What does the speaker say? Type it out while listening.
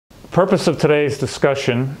Purpose of today's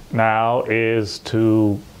discussion now is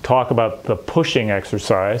to talk about the pushing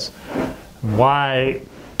exercise, why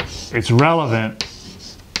it's relevant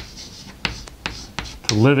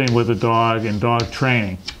to living with a dog and dog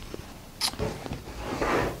training.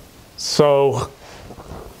 So,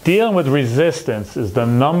 dealing with resistance is the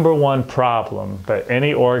 #1 problem that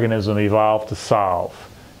any organism evolved to solve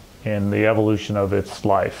in the evolution of its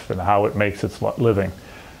life and how it makes its living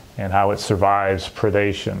and how it survives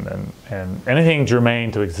predation and anything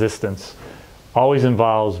germane to existence always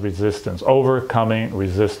involves resistance, overcoming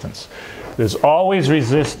resistance. There's always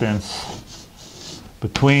resistance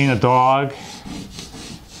between a dog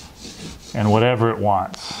and whatever it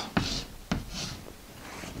wants.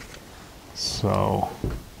 So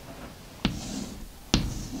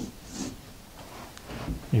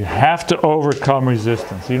you have to overcome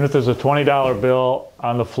resistance. Even if there's a $20 bill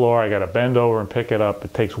on the floor, I got to bend over and pick it up.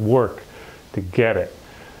 It takes work to get it.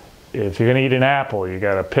 If you're going to eat an apple, you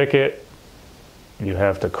got to pick it, you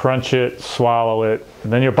have to crunch it, swallow it,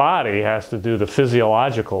 and then your body has to do the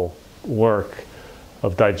physiological work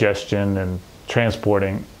of digestion and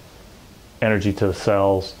transporting energy to the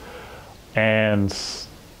cells. And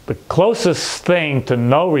the closest thing to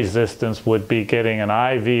no resistance would be getting an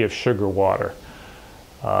IV of sugar water.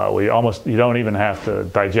 You don't even have to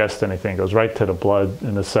digest anything. It goes right to the blood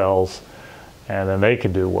in the cells, and then they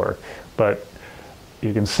can do work. But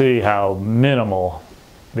you can see how minimal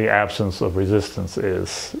the absence of resistance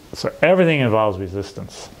is. So everything involves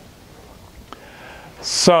resistance.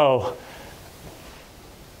 So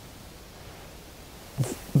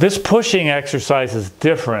this pushing exercise is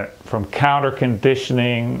different from counter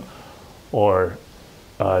conditioning or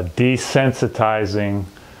desensitizing,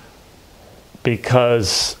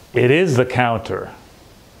 because it is the counter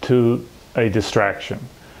to a distraction,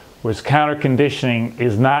 whereas counter conditioning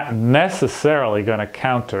is not necessarily going to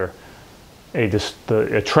counter the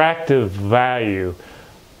attractive value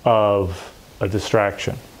of a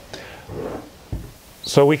distraction.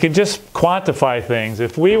 So we can just quantify things.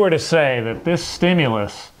 If we were to say that this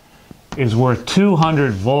stimulus is worth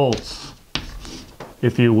 200 volts,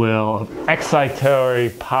 if you will, of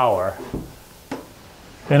excitatory power,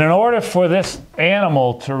 then in order for this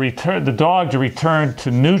animal to return, the dog to return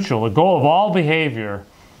to neutral, the goal of all behavior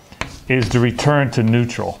is to return to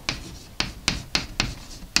neutral.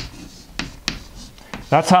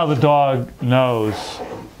 That's how the dog knows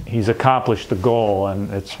he's accomplished the goal, and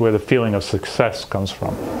it's where the feeling of success comes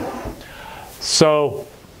from. So,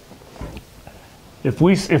 if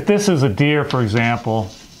this is a deer, for example,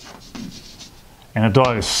 and a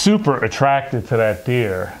dog is super attracted to that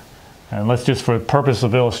deer, and let's just, for the purpose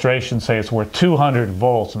of illustration, say it's worth 200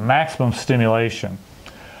 volts, maximum stimulation.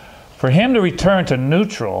 For him to return to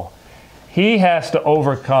neutral, he has to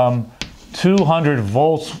overcome 200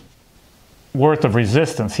 volts worth of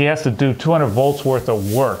resistance. He has to do 200 volts worth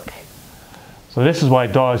of work. So this is why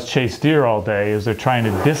dogs chase deer all day, is they're trying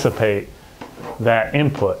to dissipate that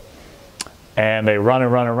input. And they run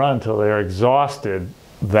and run and run until they're exhausted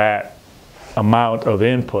that amount of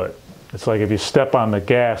input. It's like if you step on the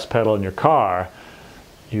gas pedal in your car,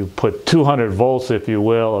 you put 200 volts, if you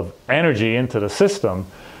will, of energy into the system.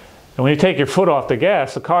 And when you take your foot off the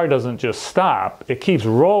gas, the car doesn't just stop. It keeps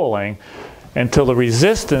rolling until the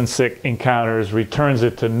resistance it encounters returns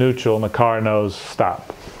it to neutral and the car knows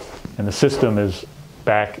stop. And the system is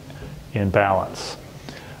back in balance.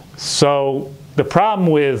 So the problem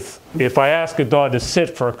with, if I ask a dog to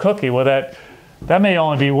sit for a cookie, well, that may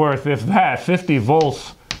only be worth, if that, 50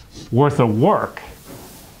 volts worth of work.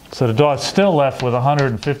 So the dog's still left with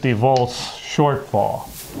 150 volts shortfall.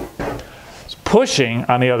 Pushing,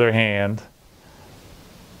 on the other hand,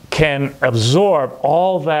 can absorb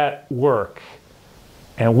all that work,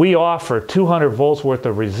 and we offer 200 volts worth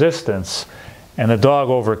of resistance, and the dog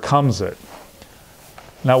overcomes it.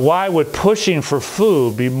 Now, why would pushing for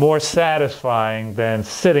food be more satisfying than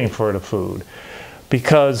sitting for the food?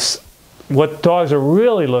 Because what dogs are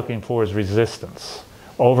really looking for is resistance.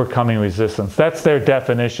 Overcoming resistance. That's their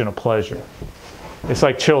definition of pleasure. It's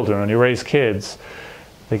like children. When you raise kids,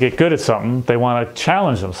 they get good at something, they want to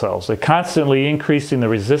challenge themselves. They're constantly increasing the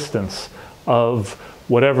resistance of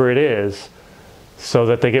whatever it is so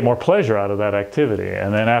that they get more pleasure out of that activity.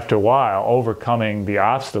 And then after a while, overcoming the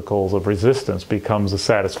obstacles of resistance becomes a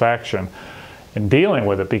satisfaction. And dealing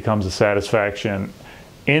with it becomes a satisfaction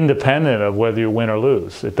independent of whether you win or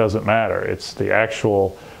lose. It doesn't matter. It's the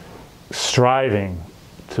actual striving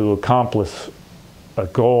to accomplish a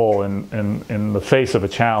goal in the face of a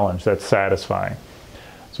challenge that's satisfying.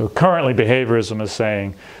 So currently behaviorism is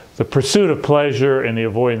saying the pursuit of pleasure and the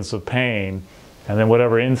avoidance of pain and then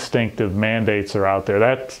whatever instinctive mandates are out there.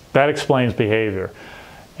 That explains behavior.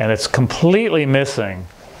 And it's completely missing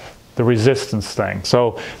the resistance thing.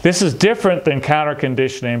 So this is different than counter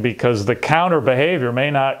conditioning, because the counter behavior may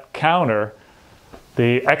not counter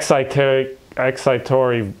the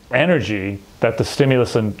excitatory energy that the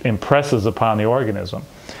stimulus impresses upon the organism.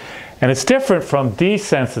 And it's different from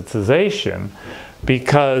desensitization,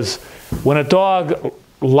 because when a dog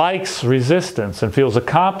likes resistance and feels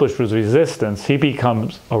accomplished with resistance, he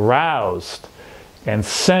becomes aroused and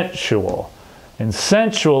sensual. And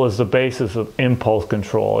sensual is the basis of impulse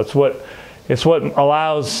control. It's what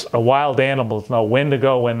allows a wild animal to know when to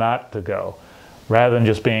go, when not to go, rather than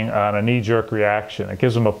just being on a knee-jerk reaction. It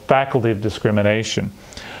gives them a faculty of discrimination.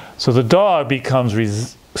 So the dog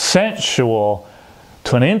becomes sensual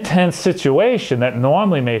to an intense situation that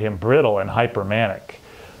normally made him brittle and hypermanic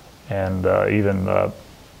and even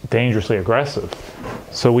dangerously aggressive.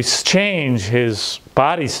 So we change his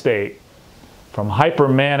body state from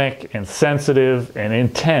hypermanic and sensitive and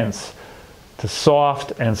intense to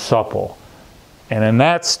soft and supple. And in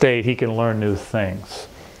that state, he can learn new things.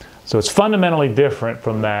 So it's fundamentally different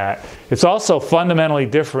from that. It's also fundamentally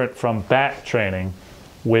different from bat training,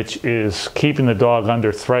 which is keeping the dog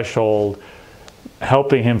under threshold,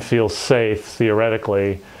 helping him feel safe,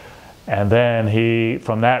 theoretically. And then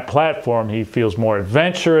from that platform, he feels more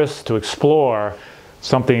adventurous to explore.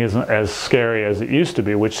 Something isn't as scary as it used to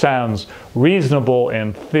be, which sounds reasonable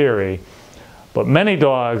in theory. But many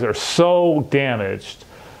dogs are so damaged,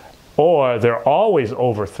 or they're always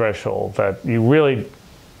over threshold, that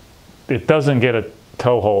it doesn't get a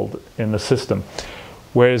toehold in the system.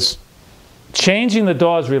 Whereas changing the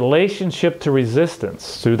dog's relationship to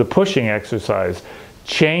resistance through the pushing exercise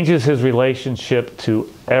changes his relationship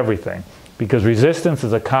to everything, because resistance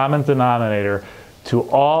is a common denominator to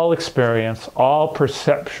all experience, all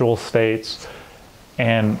perceptual states,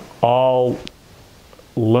 and all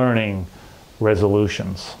learning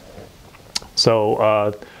resolutions.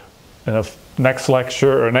 So in the next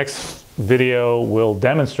lecture or next video, we'll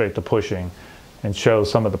demonstrate the pushing and show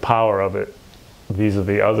some of the power of it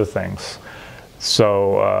vis-a-vis other things.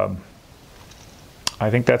 So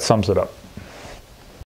I think that sums it up.